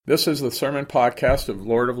This is the sermon podcast of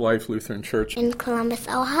Lord of Life Lutheran Church in Columbus,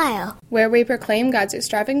 Ohio, where we proclaim God's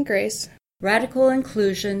extravagant grace, radical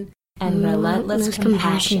inclusion, and relentless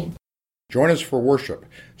compassion. Join us for worship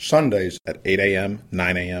Sundays at 8 a.m.,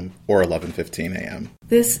 9 a.m., or 11:15 a.m.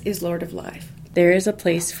 This is Lord of Life. There is a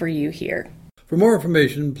place for you here. For more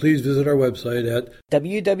information, please visit our website at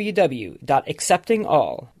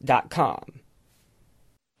www.acceptingall.com.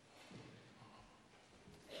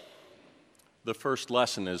 The first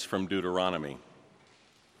lesson is from Deuteronomy.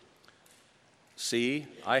 See,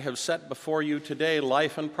 I have set before you today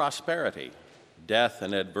life and prosperity, death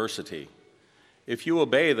and adversity. If you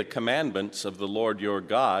obey the commandments of the Lord your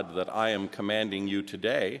God that I am commanding you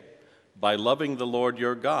today, by loving the Lord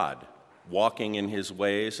your God, walking in his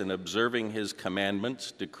ways and observing his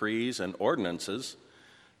commandments, decrees, and ordinances,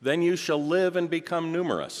 then you shall live and become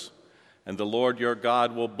numerous, and the Lord your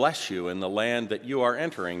God will bless you in the land that you are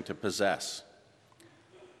entering to possess.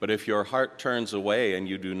 But if your heart turns away and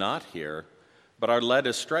you do not hear, but are led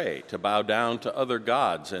astray to bow down to other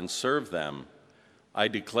gods and serve them, I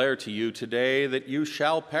declare to you today that you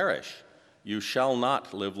shall perish. You shall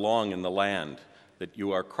not live long in the land that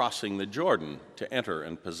you are crossing the Jordan to enter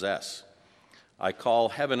and possess. I call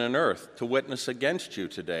heaven and earth to witness against you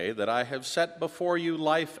today that I have set before you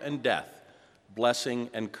life and death, blessing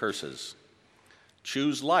and curses.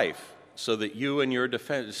 Choose life so that you and your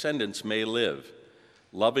descendants may live,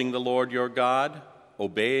 loving the Lord your God,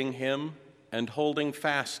 obeying him, and holding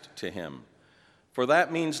fast to him. For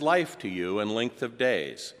that means life to you and length of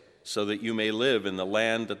days, so that you may live in the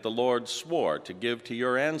land that the Lord swore to give to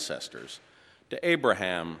your ancestors, to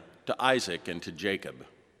Abraham, to Isaac, and to Jacob.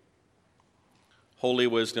 Holy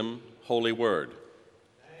wisdom, holy word.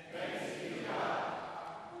 Thanks be to God.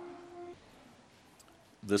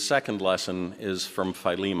 The second lesson is from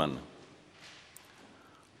Philemon.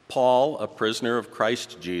 Paul, a prisoner of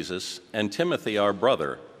Christ Jesus, and Timothy, our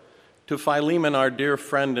brother, to Philemon, our dear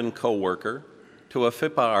friend and co-worker, to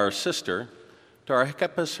Aphippa, our sister, to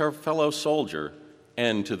Archippus, our fellow soldier,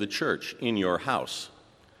 and to the church in your house.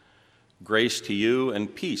 Grace to you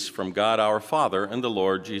and peace from God our Father and the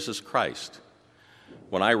Lord Jesus Christ.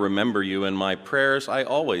 When I remember you in my prayers, I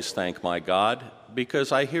always thank my God,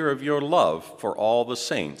 because I hear of your love for all the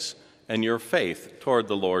saints and your faith toward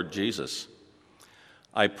the Lord Jesus.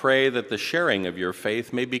 I pray that the sharing of your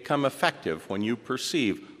faith may become effective when you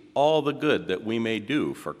perceive all the good that we may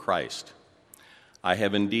do for Christ. I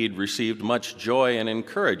have indeed received much joy and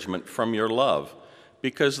encouragement from your love,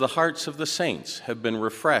 because the hearts of the saints have been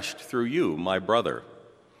refreshed through you, my brother.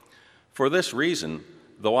 For this reason,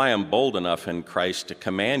 though I am bold enough in Christ to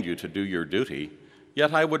command you to do your duty,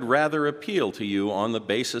 yet I would rather appeal to you on the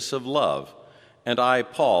basis of love, and I,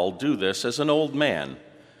 Paul, do this as an old man,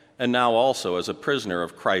 and now also as a prisoner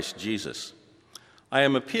of Christ Jesus. I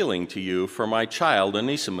am appealing to you for my child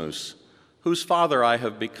Onesimus, whose father I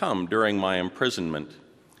have become during my imprisonment.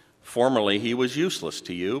 Formerly he was useless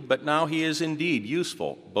to you, but now he is indeed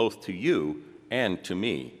useful both to you and to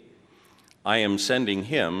me. I am sending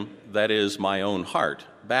him, that is, my own heart,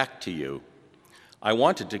 back to you. I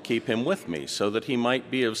wanted to keep him with me so that he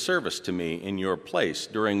might be of service to me in your place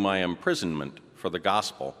during my imprisonment for the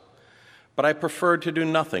gospel. But I preferred to do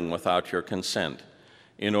nothing without your consent,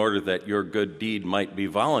 in order that your good deed might be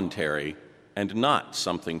voluntary and not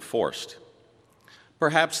something forced.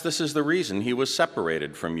 Perhaps this is the reason he was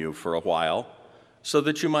separated from you for a while, so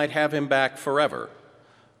that you might have him back forever,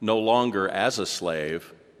 no longer as a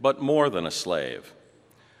slave, but more than a slave,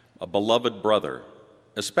 a beloved brother,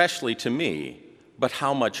 especially to me, but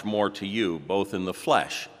how much more to you, both in the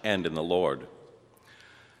flesh and in the Lord.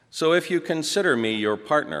 So if you consider me your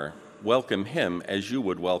partner, welcome him as you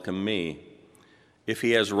would welcome me. If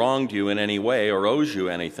he has wronged you in any way or owes you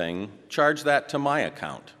anything, charge that to my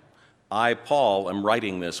account. I, Paul, am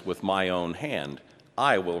writing this with my own hand.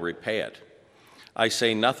 I will repay it. I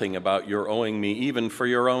say nothing about your owing me even for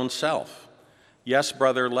your own self. Yes,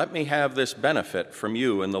 brother, let me have this benefit from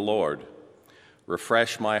you in the Lord.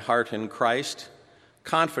 Refresh my heart in Christ.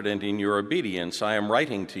 Confident in your obedience, I am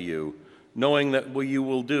writing to you, knowing that you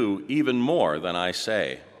will do even more than I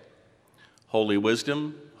say. Holy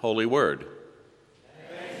wisdom, holy word.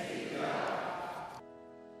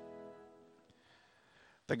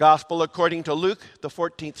 The Gospel according to Luke, the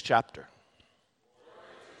 14th chapter.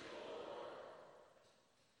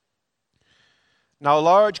 Now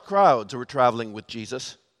large crowds were traveling with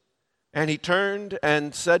Jesus, and he turned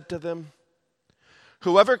and said to them,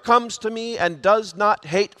 "Whoever comes to me and does not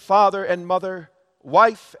hate father and mother,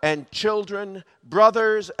 wife and children,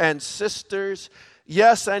 brothers and sisters,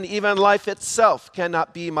 yes, and even life itself,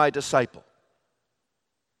 cannot be my disciple.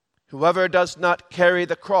 Whoever does not carry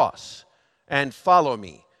the cross and follow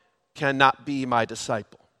me cannot be my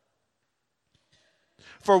disciple.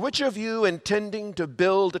 For which of you, intending to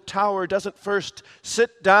build a tower, doesn't first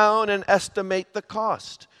sit down and estimate the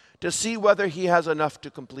cost to see whether he has enough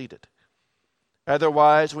to complete it?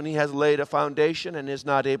 Otherwise, when he has laid a foundation and is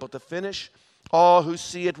not able to finish, all who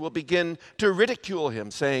see it will begin to ridicule him,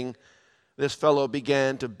 saying, "This fellow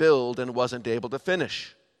began to build and wasn't able to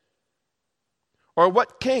finish." Or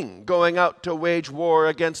what king, going out to wage war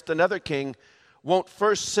against another king, won't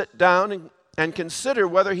first sit down and consider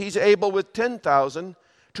whether he's able with 10,000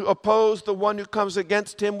 to oppose the one who comes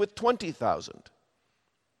against him with 20,000?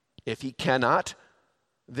 If he cannot,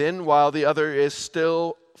 then while the other is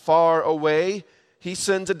still far away, he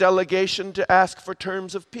sends a delegation to ask for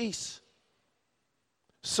terms of peace.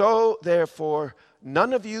 So, therefore,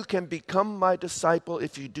 none of you can become my disciple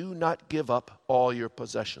if you do not give up all your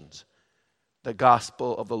possessions. The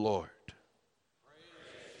gospel of the Lord.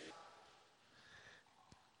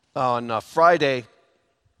 On Friday,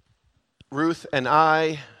 Ruth and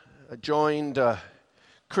I joined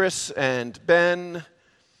Chris and Ben.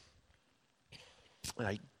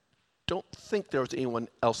 I don't think there was anyone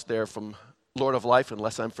else there from Lord of Life,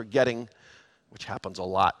 unless I'm forgetting, which happens a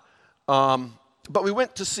lot. But we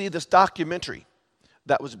went to see this documentary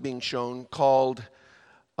that was being shown called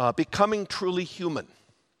Becoming Truly Human.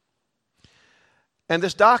 And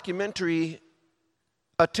this documentary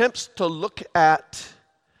attempts to look at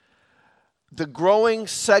the growing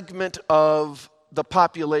segment of the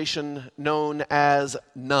population known as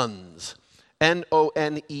nuns,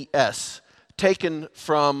 N-O-N-E-S, taken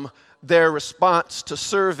from their response to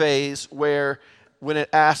surveys where, when it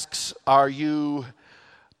asks, are you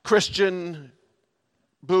Christian,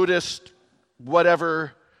 Buddhist,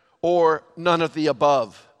 whatever, or none of the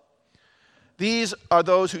above. These are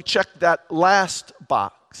those who check that last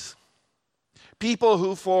box. People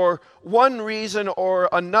who, for one reason or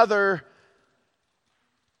another,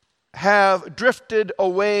 have drifted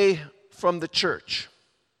away from the church.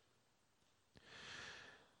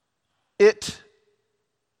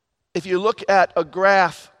 If you look at a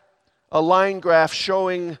graph, a line graph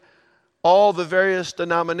showing all the various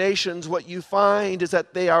denominations, what you find is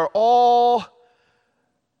that they are all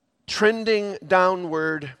trending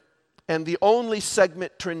downward, and the only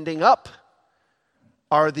segment trending up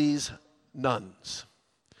are these nuns.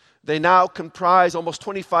 They now comprise almost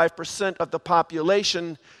 25% of the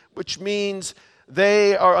population, which means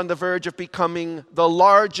they are on the verge of becoming the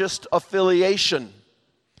largest affiliation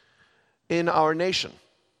in our nation.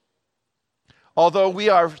 Although we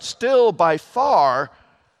are still by far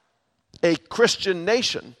a Christian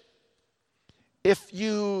nation, if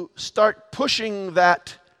you start pushing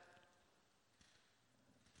that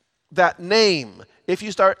name, if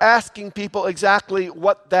you start asking people exactly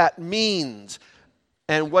what that means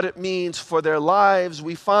and what it means for their lives,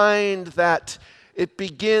 we find that it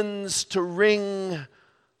begins to ring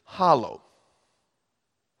hollow.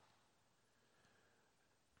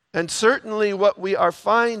 And certainly what we are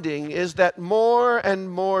finding is that more and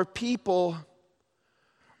more people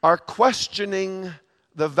are questioning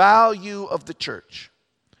the value of the church,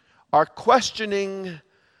 are questioning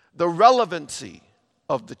the relevancy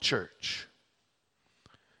of the church.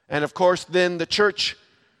 And of course, then the church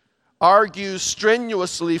argues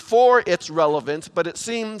strenuously for its relevance, but it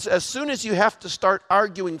seems as soon as you have to start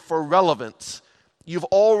arguing for relevance, you've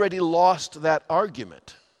already lost that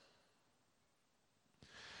argument.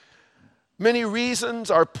 Many reasons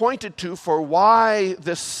are pointed to for why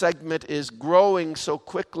this segment is growing so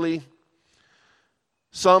quickly.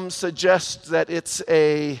 Some suggest that it's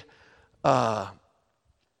a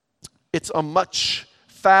much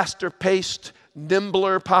faster-paced,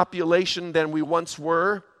 nimbler population than we once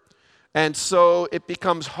were. And so it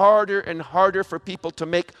becomes harder and harder for people to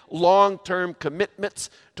make long-term commitments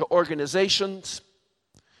to organizations.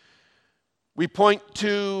 We point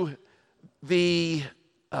to the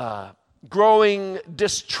growing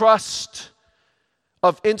distrust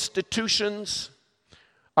of institutions,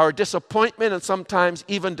 our disappointment and sometimes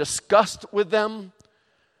even disgust with them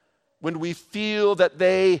when we feel that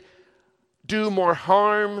they do more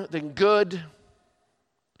harm than good.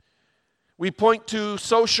 We point to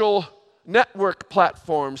social network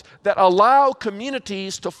platforms that allow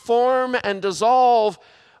communities to form and dissolve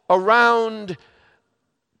around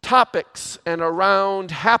topics and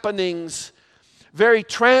around happenings, very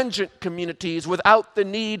transient communities without the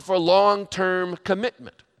need for long-term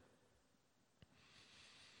commitment.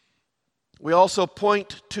 We also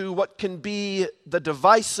point to what can be the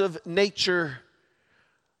divisive nature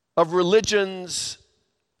of religion's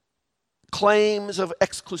claims of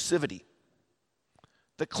exclusivity.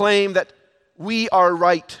 the claim that we are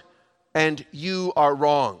right and you are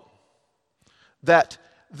wrong, that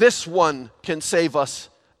this one can save us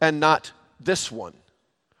and not this one,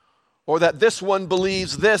 or that this one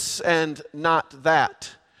believes this and not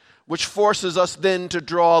that, which forces us then to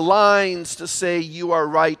draw lines to say you are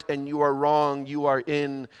right and you are wrong, you are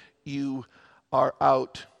in, you are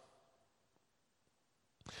out.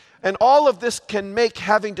 And all of this can make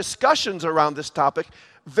having discussions around this topic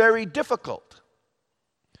very difficult.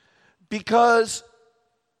 Because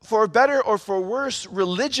for better or for worse,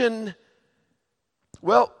 religion,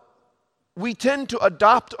 well, we tend to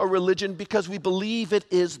adopt a religion because we believe it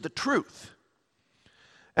is the truth.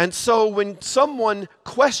 And so when someone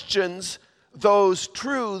questions those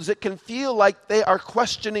truths, it can feel like they are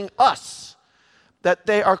questioning us, that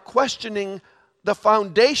they are questioning the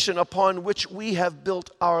foundation upon which we have built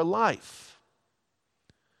our life.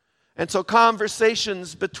 And so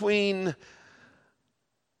conversations between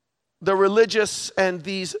the religious and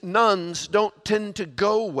these nuns don't tend to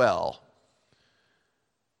go well,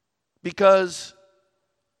 because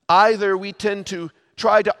either we tend to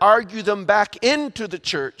try to argue them back into the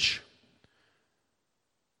church,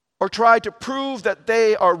 or try to prove that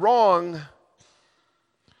they are wrong,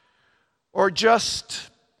 or just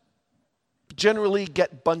generally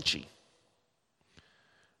get bunchy.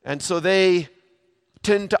 And so they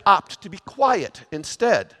tend to opt to be quiet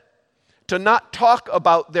instead, to not talk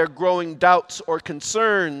about their growing doubts or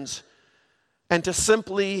concerns, and to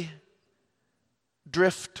simply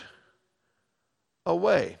drift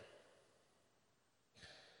away.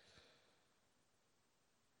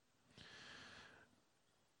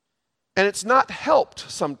 And it's not helped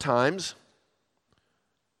sometimes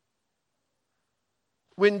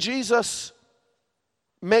when Jesus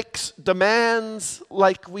makes demands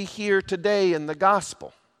like we hear today in the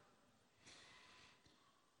gospel.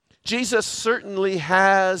 Jesus certainly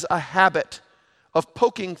has a habit of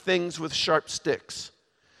poking things with sharp sticks.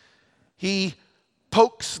 He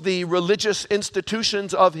pokes the religious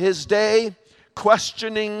institutions of his day,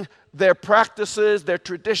 questioning their practices, their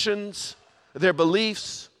traditions, their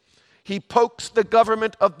beliefs. He pokes the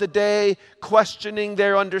government of the day, questioning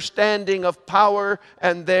their understanding of power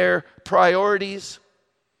and their priorities.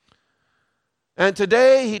 And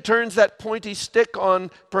today he turns that pointy stick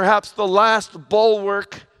on perhaps the last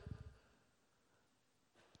bulwark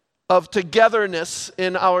of togetherness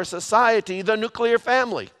in our society, the nuclear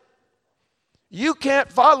family. You can't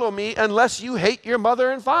follow me unless you hate your mother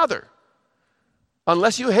and father,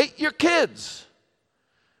 unless you hate your kids.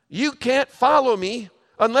 You can't follow me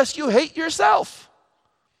unless you hate yourself,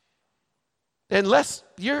 unless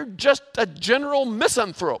you're just a general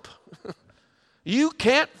misanthrope. You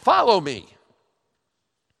can't follow me.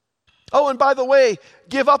 Oh, and by the way,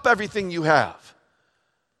 give up everything you have.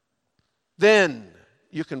 Then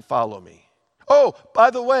you can follow me. Oh, by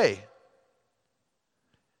the way,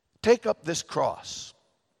 take up this cross.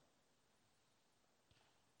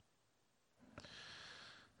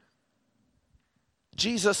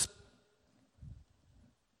 Jesus,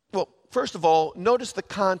 well, first of all, notice the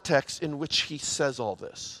context in which he says all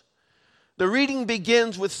this. The reading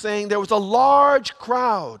begins with saying there was a large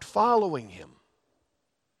crowd following him.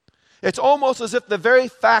 It's almost as if the very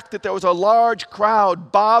fact that there was a large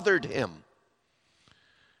crowd bothered him,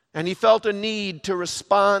 and he felt a need to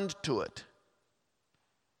respond to it.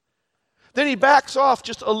 Then he backs off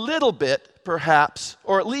just a little bit, perhaps,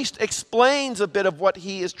 or at least explains a bit of what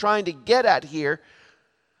he is trying to get at here.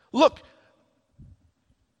 Look,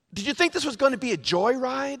 did you think this was going to be a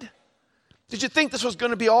joyride? Did you think this was going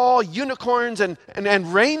to be all unicorns and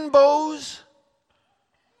rainbows?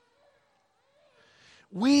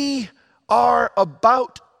 We are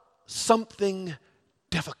about something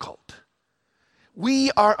difficult.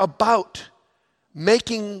 We are about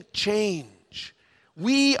making change.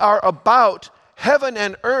 We are about heaven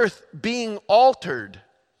and earth being altered.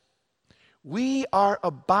 We are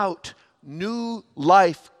about new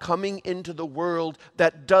life coming into the world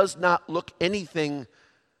that does not look anything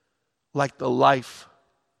like the life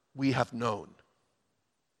we have known.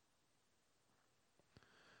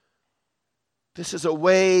 This is a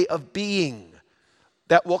way of being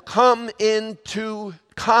that will come into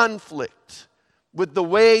conflict with the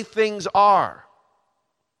way things are.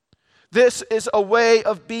 This is a way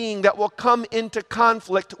of being that will come into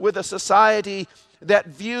conflict with a society that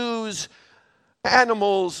views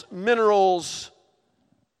animals, minerals,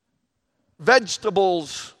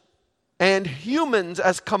 vegetables, and humans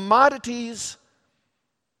as commodities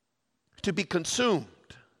to be consumed.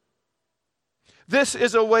 This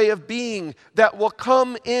is a way of being that will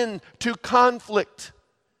come into conflict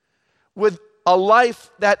with a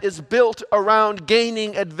life that is built around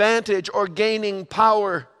gaining advantage or gaining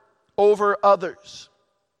power over others.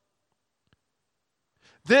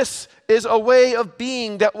 This is a way of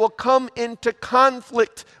being that will come into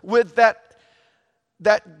conflict with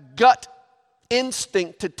that gut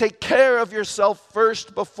instinct to take care of yourself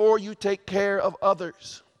first before you take care of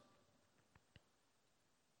others.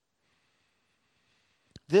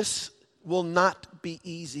 This will not be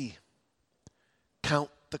easy.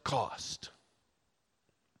 Count the cost.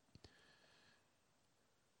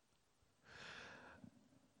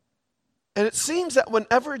 And it seems that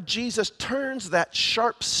whenever Jesus turns that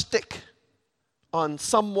sharp stick on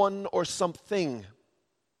someone or something,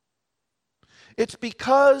 it's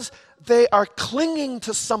because they are clinging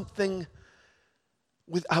to something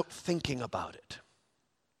without thinking about it.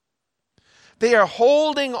 They are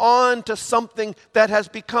holding on to something that has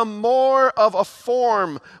become more of a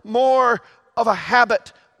form, more of a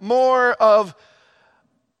habit, more of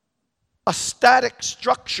a static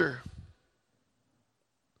structure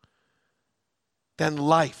than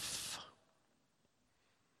life.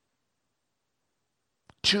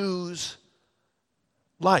 Choose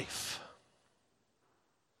life.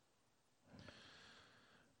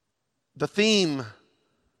 The theme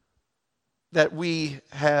that we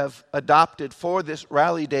have adopted for this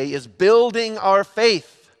rally day is building our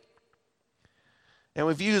faith. And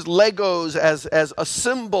we've used Legos as a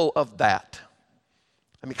symbol of that.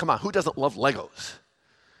 I mean, come on, who doesn't love Legos?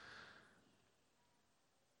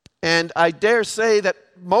 And I dare say that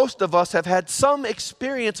most of us have had some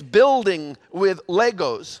experience building with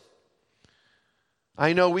Legos.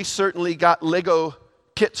 I know we certainly got Lego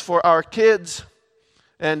kits for our kids,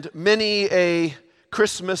 and many a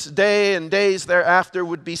Christmas day and days thereafter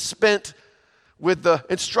would be spent with the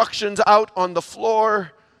instructions out on the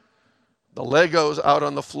floor, the Legos out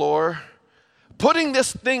on the floor, putting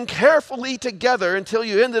this thing carefully together until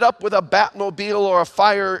you ended up with a Batmobile or a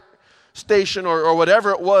fire station or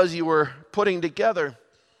whatever it was you were putting together.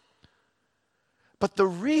 But the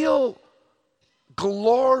real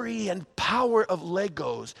glory and power of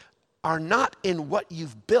Legos are not in what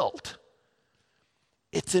you've built.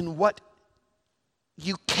 It's in what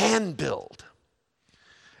you can build.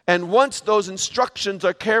 And once those instructions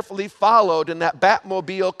are carefully followed and that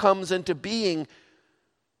Batmobile comes into being,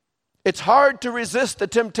 it's hard to resist the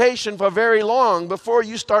temptation for very long before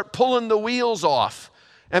you start pulling the wheels off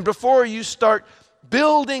and before you start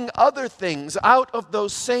building other things out of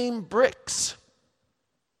those same bricks.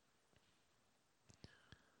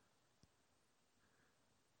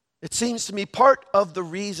 It seems to me part of the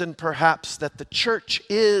reason perhaps that the church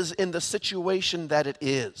is in the situation that it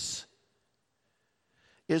is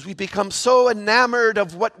we become so enamored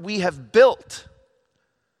of what we have built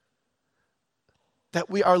that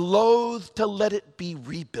we are loath to let it be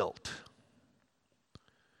rebuilt.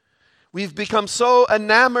 We've become so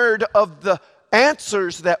enamored of the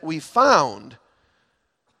answers that we found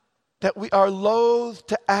that we are loath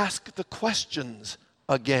to ask the questions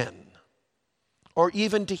again, or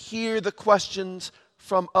even to hear the questions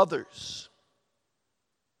from others.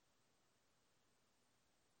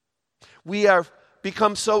 We have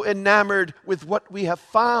become so enamored with what we have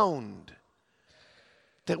found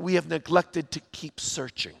that we have neglected to keep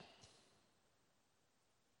searching.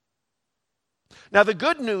 Now, the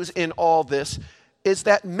good news in all this is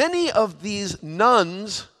that many of these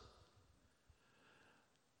nuns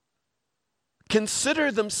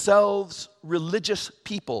consider themselves religious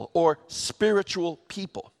people or spiritual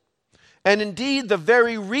people. And indeed, the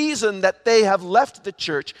very reason that they have left the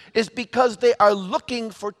church is because they are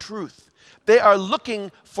looking for truth. They are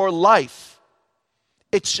looking for life.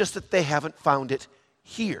 It's just that they haven't found it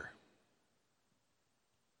here.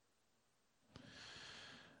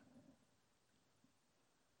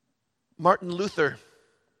 Martin Luther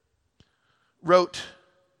wrote,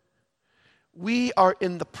 "We are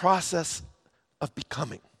in the process of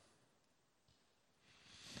becoming.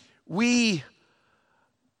 We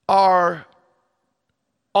are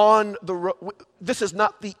on the road. This is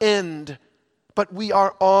not the end, but we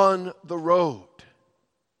are on the road.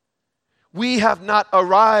 We have not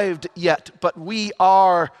arrived yet, but we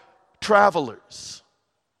are travelers."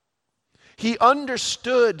 He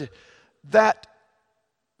understood that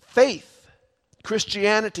faith,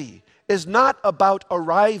 Christianity, is not about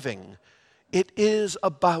arriving. It is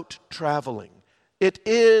about traveling. It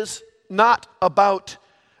is not about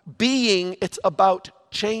being, it's about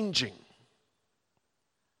changing.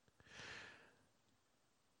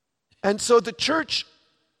 And so the church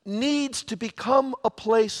needs to become a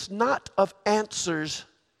place not of answers,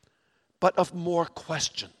 but of more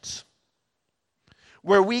questions,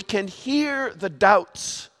 where we can hear the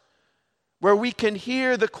doubts where we can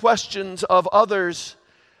hear the questions of others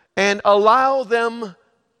and allow them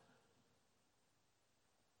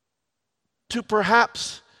to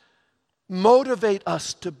perhaps motivate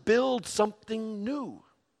us to build something new,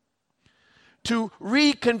 to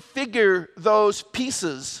reconfigure those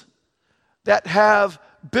pieces that have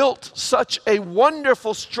built such a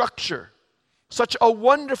wonderful structure, such a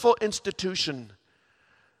wonderful institution,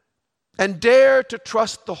 and dare to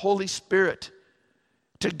trust the Holy Spirit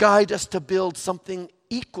to guide us to build something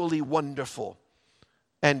equally wonderful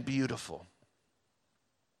and beautiful.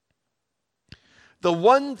 The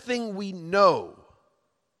one thing we know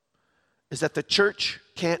is that the church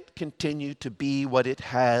can't continue to be what it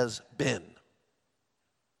has been.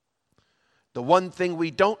 The one thing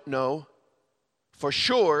we don't know for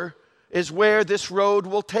sure is where this road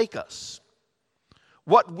will take us,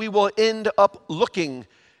 what we will end up looking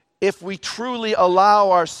if we truly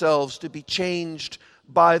allow ourselves to be changed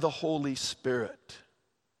by the Holy Spirit.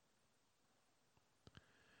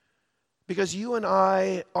 Because you and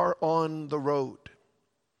I are on the road.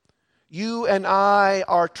 You and I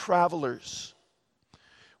are travelers.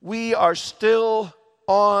 We are still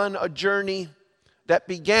on a journey that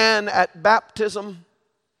began at baptism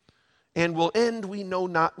and will end we know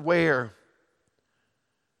not where.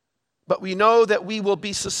 But we know that we will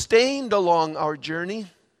be sustained along our journey,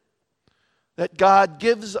 that God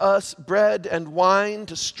gives us bread and wine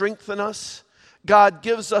to strengthen us. God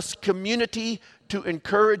gives us community to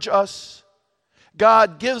encourage us.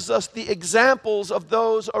 God gives us the examples of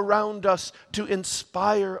those around us to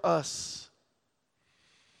inspire us.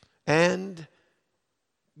 And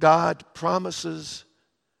God promises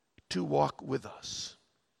to walk with us.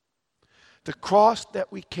 The cross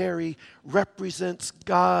that we carry represents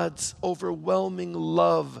God's overwhelming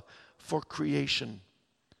love for creation.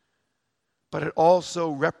 But it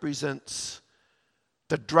also represents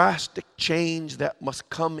the drastic change that must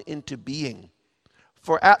come into being.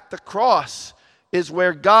 For at the cross is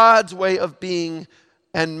where God's way of being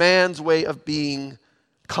and man's way of being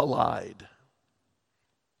collide.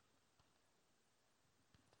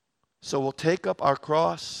 So we'll take up our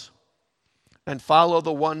cross and follow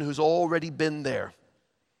the one who's already been there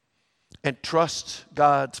and trust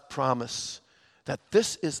God's promise that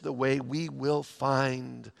this is the way we will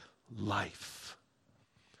find life.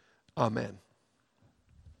 Amen.